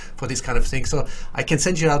Dubai for this kind of thing. So I can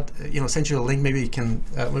send you a link. Maybe we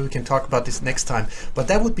can talk about this next time. But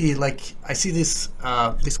that would be like, I see this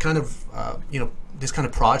kind of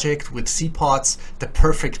project with Seapods, the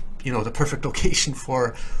perfect location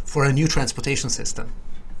for a new transportation system.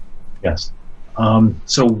 Yes.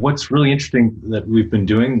 So what's really interesting that we've been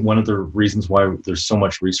doing, one of the reasons why there's so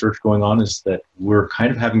much research going on is that we're kind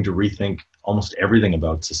of having to rethink almost everything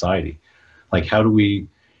about society. Like how do we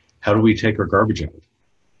take our garbage out?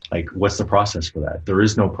 Like what's the process for that? There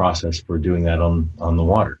is no process for doing that on the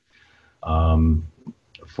water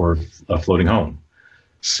for a floating home.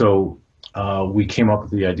 So we came up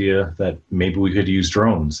with the idea that maybe we could use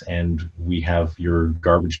drones, and we have your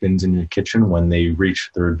garbage bins in your kitchen. When they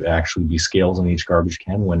reach, there'd actually be scales on each garbage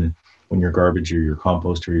can. When your garbage or your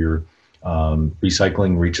compost or your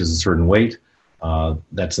recycling reaches a certain weight,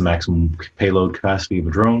 that's the maximum payload capacity of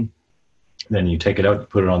a drone. Then you take it out, you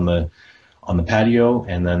put it on the patio,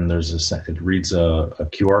 and then it reads a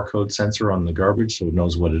QR code sensor on the garbage, so it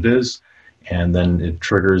knows what it is, and then it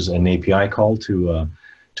triggers an API call to a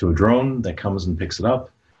drone that comes and picks it up.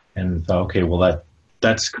 And thought, okay, well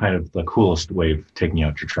that's kind of the coolest way of taking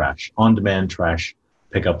out your trash, on-demand trash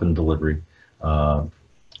pickup and delivery.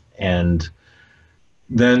 And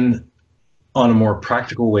then on a more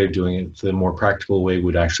practical way of doing it, the more practical way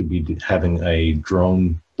would actually be having a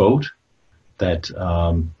drone boat that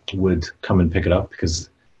would come and pick it up, because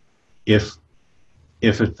if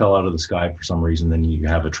it fell out of the sky for some reason, then you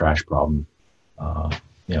have a trash problem.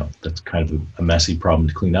 That's kind of a messy problem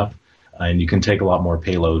to clean up, and you can take a lot more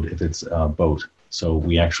payload if it's a boat. So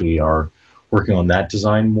we actually are working on that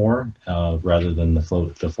design more rather than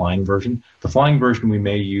the flying version. The flying version we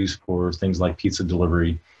may use for things like pizza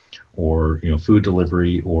delivery, or food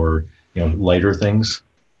delivery, or lighter things.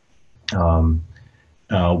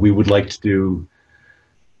 We would like to do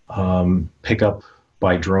pick up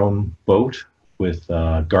by drone boat with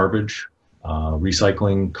garbage,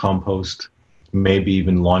 recycling, compost, maybe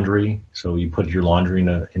even laundry. So you put your laundry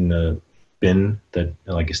in a bin, that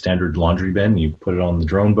like a standard laundry bin. You put it on the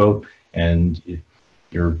drone boat, and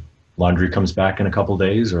your laundry comes back in a couple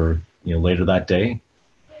days, or later that day.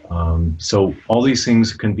 So all these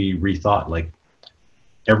things can be rethought, like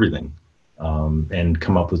everything, and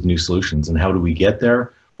come up with new solutions. And how do we get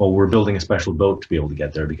there? Well, we're building a special boat to be able to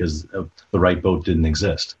get there, because the right boat didn't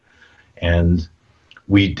exist. And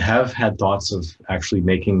we have had thoughts of actually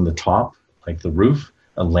making the top, like the roof,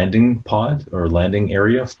 a landing pod or landing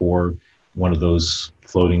area for one of those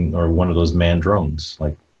floating or one of those manned drones.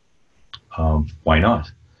 Like, why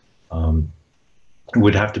not? It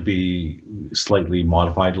would have to be slightly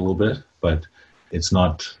modified a little bit, but it's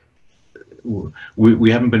not. We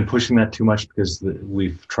haven't been pushing that too much, because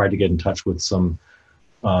we've tried to get in touch with some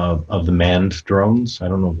of the manned drones. I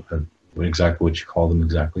don't know exactly what you call them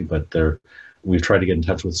exactly, but we've tried to get in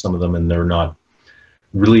touch with some of them, and they're not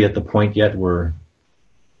really at the point yet where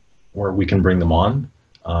we can bring them on.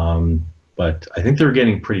 But I think they're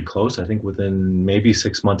getting pretty close. I think within maybe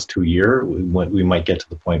 6 months to a year, we might get to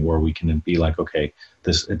the point where we can be like, okay,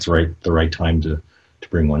 it's the right time to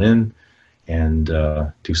bring one in and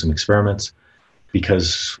do some experiments,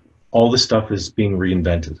 because all this stuff is being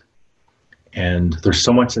reinvented, and there's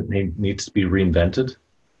so much that needs to be reinvented,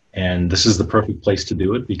 and this is the perfect place to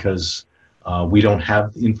do it, because we don't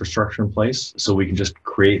have the infrastructure in place, so we can just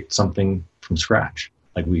create something from scratch.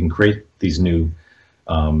 Like, we can create these new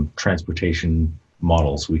transportation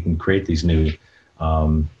models. We can create these new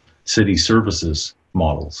city services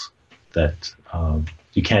models that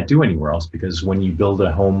you can't do anywhere else, because when you build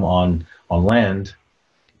a home on land,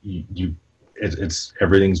 it's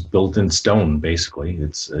everything's built in stone. Basically,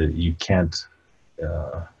 you can't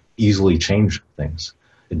easily change things.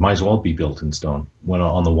 It might as well be built in stone. When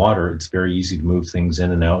on the water, it's very easy to move things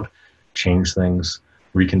in and out, change things,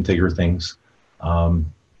 reconfigure things.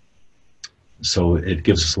 So it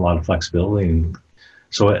gives us a lot of flexibility, and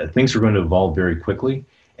so things are going to evolve very quickly.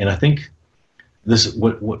 And I think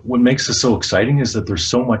what makes this so exciting is that there's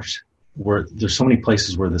so many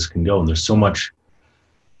places where this can go, and there's so much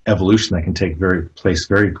evolution that can take place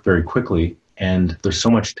very, very quickly. And there's so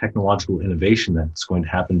much technological innovation that's going to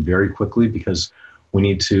happen very quickly, because we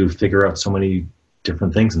need to figure out so many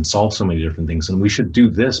different things and solve so many different things. And we should do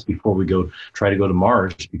this before we try to go to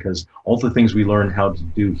Mars, because all the things we learn how to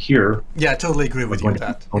do here. Yeah, I totally agree with you on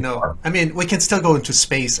that. I mean, we can still go into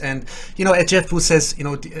space, and as Jeff Booth says,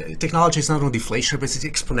 technology is not only deflationary, but it's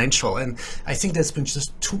exponential. And I think there's been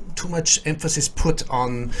just too much emphasis put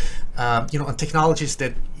on on technologies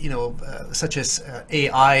that such as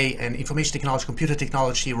AI and information technology, computer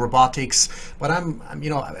technology, robotics. But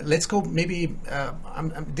let's go. Maybe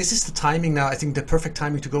this is the timing now. I think the perfect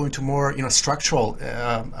timing to go into more, structural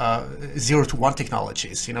 0 to 1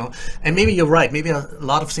 technologies, and maybe you're right, maybe a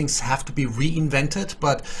lot of things have to be reinvented,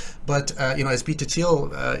 but as Peter Thiel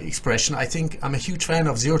expression, I think I'm a huge fan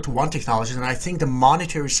of 0 to 1 technologies, and I think the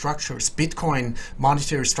monetary structures, Bitcoin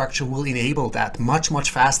monetary structure, will enable that much,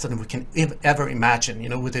 much faster than we can ever imagine,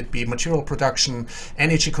 would it be material production,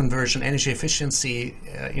 energy conversion, energy efficiency,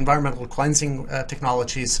 environmental cleansing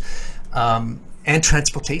technologies, and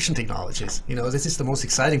transportation technologies. This is the most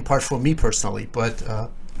exciting part for me personally, but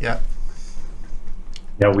yeah.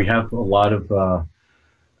 Yeah, we have a lot of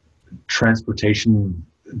transportation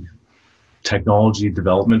technology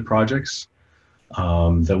development projects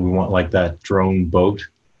that we want, like that drone boat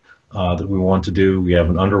that we want to do. We have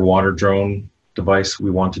an underwater drone device we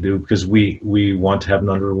want to do, because we want to have an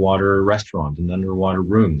underwater restaurant and underwater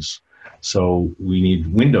rooms. So we need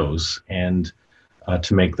windows and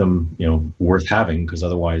to make them worth having, because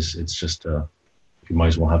otherwise it's just you might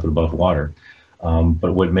as well have it above water.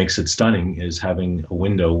 But what makes it stunning is having a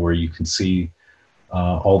window where you can see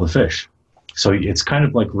all the fish. So it's kind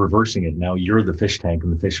of like reversing it. Now you're the fish tank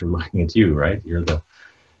and the fish are looking at you, right? You're the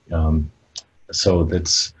so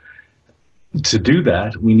that's, to do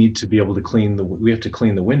that, we need to be able to we have to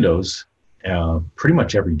clean the windows pretty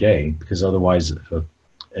much every day, because otherwise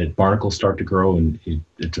barnacles start to grow and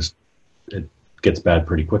it gets bad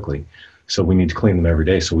pretty quickly. So we need to clean them every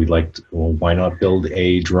day. So why not build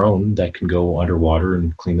a drone that can go underwater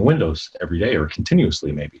and clean the windows every day, or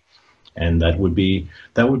continuously maybe? And that would be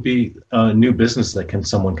a new business that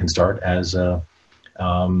someone can start as a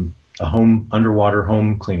underwater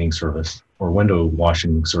home cleaning service or window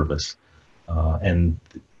washing service, and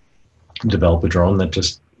develop a drone that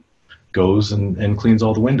just goes and cleans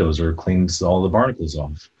all the windows, or cleans all the barnacles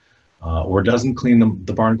off, or doesn't clean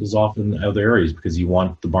the barnacles off in other areas, because you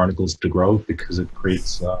want the barnacles to grow, because it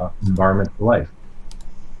creates environment for life.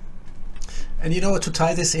 And to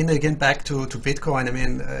tie this in again back to Bitcoin, I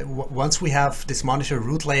mean, once we have this monetary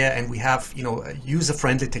root layer and we have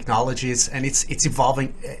user-friendly technologies, and it's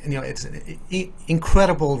evolving, it's an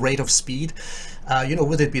incredible rate of speed.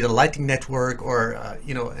 Would it be the Lightning Network, or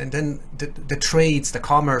and then the trades, the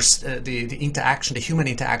commerce, the interaction, the human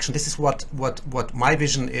interaction. This is what my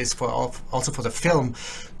vision is also for the film,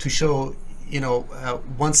 to show.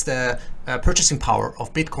 Once the purchasing power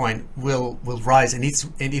of Bitcoin will rise, and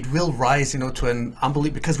it will rise, to an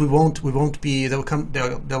unbelievable, because we won't be, there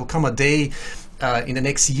will come a day in the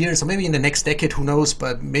next years, or maybe in the next decade, who knows,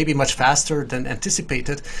 but maybe much faster than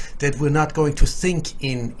anticipated, that we're not going to think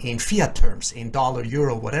in fiat terms, in dollar,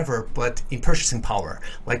 euro, whatever, but in purchasing power.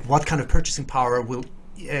 Like, what kind of purchasing power will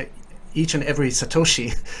each and every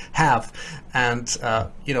Satoshi have? And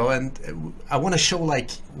and I want to show,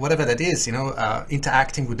 like, whatever that is,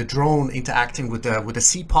 interacting with the drone, interacting with the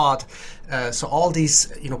Seapod, so all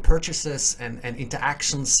these purchases and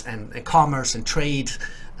interactions and commerce and trade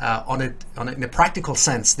in a practical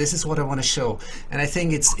sense. This is what I want to show, and I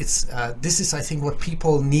think this is, I think, what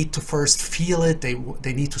people need to first feel it.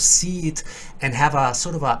 They need to see it and have a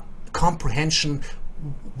sort of a comprehension.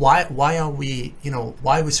 Why are we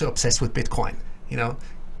so obsessed with Bitcoin?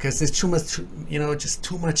 Because there's too much, just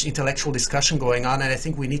too much intellectual discussion going on, and I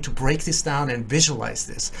think we need to break this down and visualize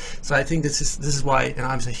this. So I think this is why, and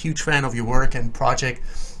I'm a huge fan of your work and project,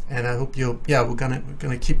 and I hope we're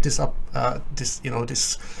gonna keep this up, this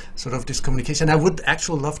sort of this communication. I would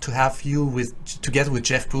actually love to have you together with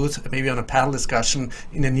Jeff Booth, maybe on a panel discussion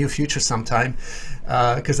in the near future sometime,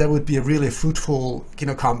 because that would be a really fruitful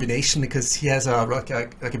combination, because he has a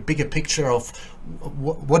bigger picture of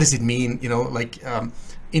what does it mean,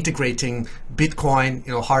 integrating Bitcoin,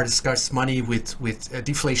 hard scarce money with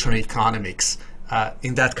deflationary economics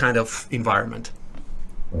in that kind of environment.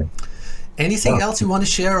 Right. Anything else you want to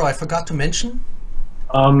share, or I forgot to mention?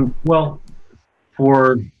 Well,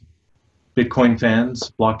 for Bitcoin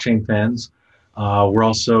fans, blockchain fans, we're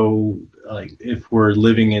also, if we're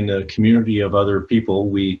living in a community of other people,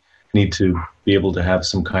 we need to be able to have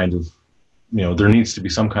some kind of, there needs to be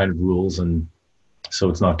some kind of rules, and so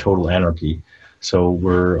it's not total anarchy. So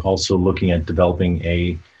we're also looking at developing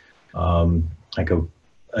an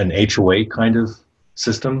HOA kind of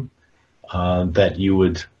system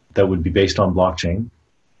that would be based on blockchain.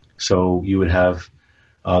 So you would have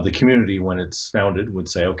the community, when it's founded, would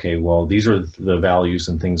say, okay, well, these are the values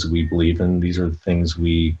and things we believe in. These are the things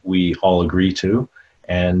we all agree to,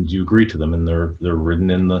 and you agree to them, and they're written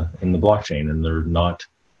in the blockchain, and they're not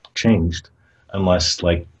changed unless,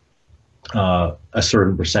 like, a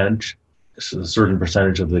certain percentage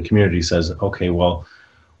of the community says, okay, well,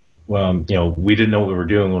 we didn't know what we were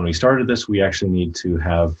doing when we started this. We actually need to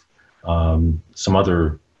have some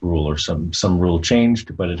other rule or some rule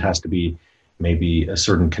changed, but it has to be maybe a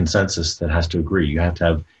certain consensus that has to agree. You have to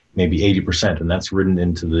have maybe 80%, and that's written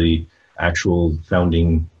into the actual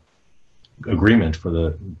founding agreement for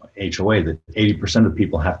the HOA that 80% of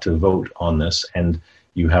people have to vote on this. And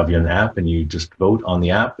you have an app, and you just vote on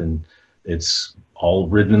the app, and it's all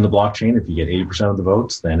written in the blockchain. If you get 80% of the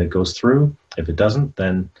votes, then it goes through. If it doesn't,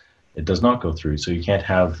 then it does not go through. So you can't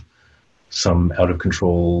have some out of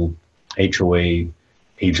control HOA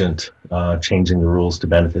agent changing the rules to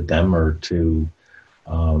benefit them, or to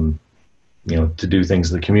to do things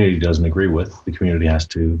the community doesn't agree with. The community has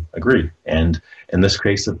to agree. And in this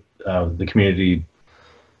case, the community,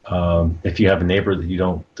 if you have a neighbor that you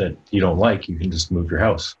don't like, you can just move your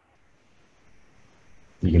house.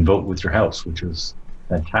 You can vote with your house, which is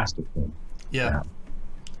a fantastic thing. Yeah.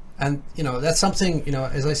 And that's something,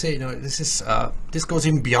 as I say, this goes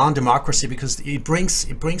even beyond democracy, because it brings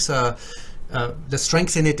the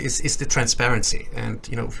strength in it is the transparency. And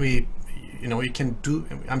if we can do,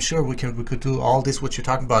 I'm sure we could do all this what you're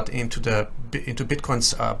talking about into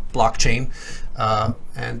Bitcoin's blockchain,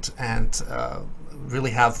 and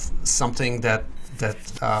really have something that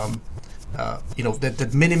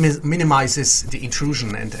minimizes the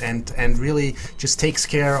intrusion, and really just takes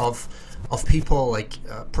care of people, like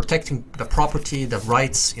protecting the property, the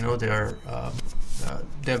rights, their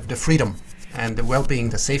freedom and the well-being,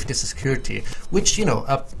 the safety, the security, which,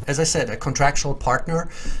 as I said, a contractual partner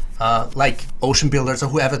like Oceanbuilders or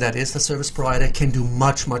whoever that is, the service provider, can do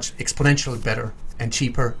much, much exponentially better and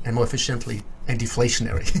cheaper and more efficiently and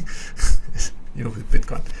deflationary, with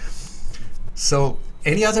Bitcoin. So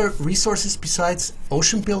any other resources besides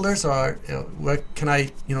Oceanbuilders, or where can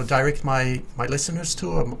I, direct my listeners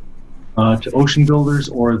to? To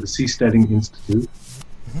Oceanbuilders or the Seasteading Institute.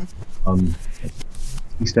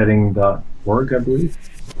 Seasteading.org, I believe.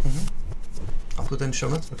 I'll put in the show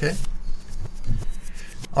notes. Okay.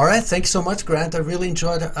 All right. Thanks so much, Grant. I really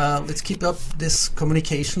enjoyed. Let's keep up this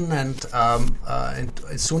communication, and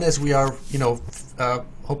as soon as we are,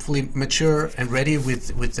 hopefully mature and ready with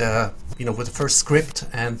the with the first script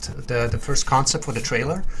and the first concept for the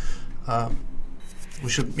trailer, we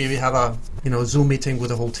should maybe have a Zoom meeting with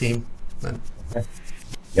the whole team. Then. Okay.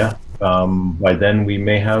 Yeah. By then we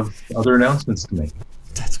may have other announcements to make.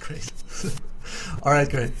 That's great. All right,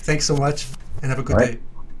 great. Thanks so much, and have a good day.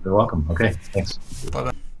 You're welcome. Okay, thanks.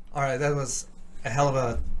 Bye-bye. All right, that was a hell of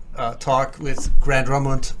a talk with Grant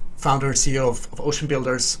Romundt, founder and CEO of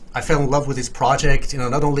Oceanbuilders. I fell in love with this project.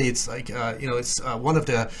 Not only it's like it's one of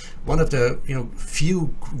the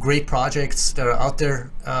few great projects that are out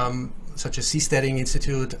there, such as Seasteading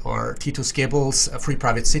Institute or Tito Skibbles, Free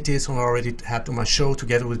Private Cities, who I already had on my show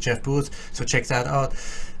together with Jeff Booth. So check that out.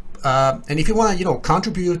 And if you want to,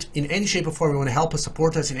 contribute in any shape or form, you want to help us,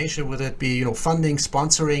 support us in any shape, whether it be, funding,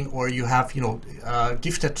 sponsoring, or you have,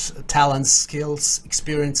 gifted talents, skills,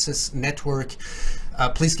 experiences, network,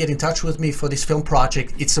 please get in touch with me for this film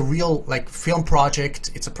project. It's a real film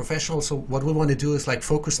project. It's a professional. So what we want to do is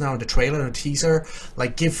focus now on the trailer and teaser,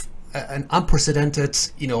 give an unprecedented,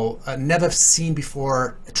 never seen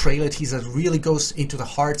before trailer teaser that really goes into the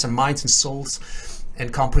hearts and minds and souls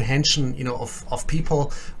and comprehension, of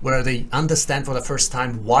people, where they understand for the first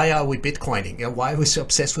time, why are we Bitcoining? Why are we so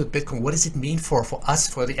obsessed with Bitcoin? What does it mean for us,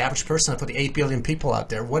 for the average person, for the 8 billion people out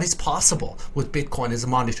there? What is possible with Bitcoin as a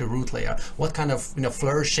monetary root layer? What kind of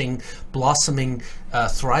flourishing, blossoming,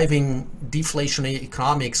 thriving, deflationary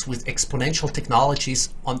economics with exponential technologies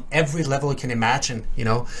on every level you can imagine,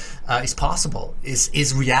 is possible?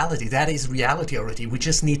 Is reality? That is reality already. We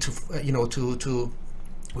just need to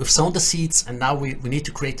we've sown the seeds, and now we need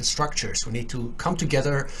to create the structures. We need to come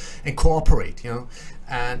together and cooperate,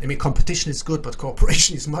 and competition is good, but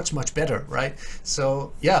cooperation is much, much better, right?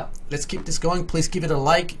 So yeah, let's keep this going. Please give it a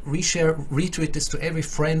like, reshare, retweet this to every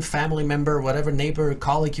friend, family member, whatever neighbor,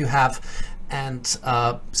 colleague you have, and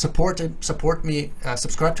support me,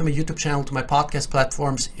 subscribe to my YouTube channel, to my podcast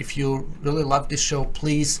platforms. If you really love this show,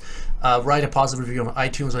 please write a positive review on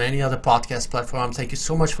iTunes or any other podcast platform. Thank you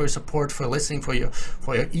so much for your support, for listening, for your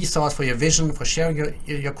ethos, for your vision, for sharing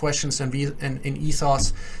your questions and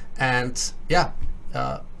ethos. And yeah,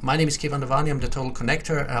 my name is Kevin Devani. I'm the Total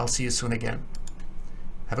Connector, and I'll see you soon again.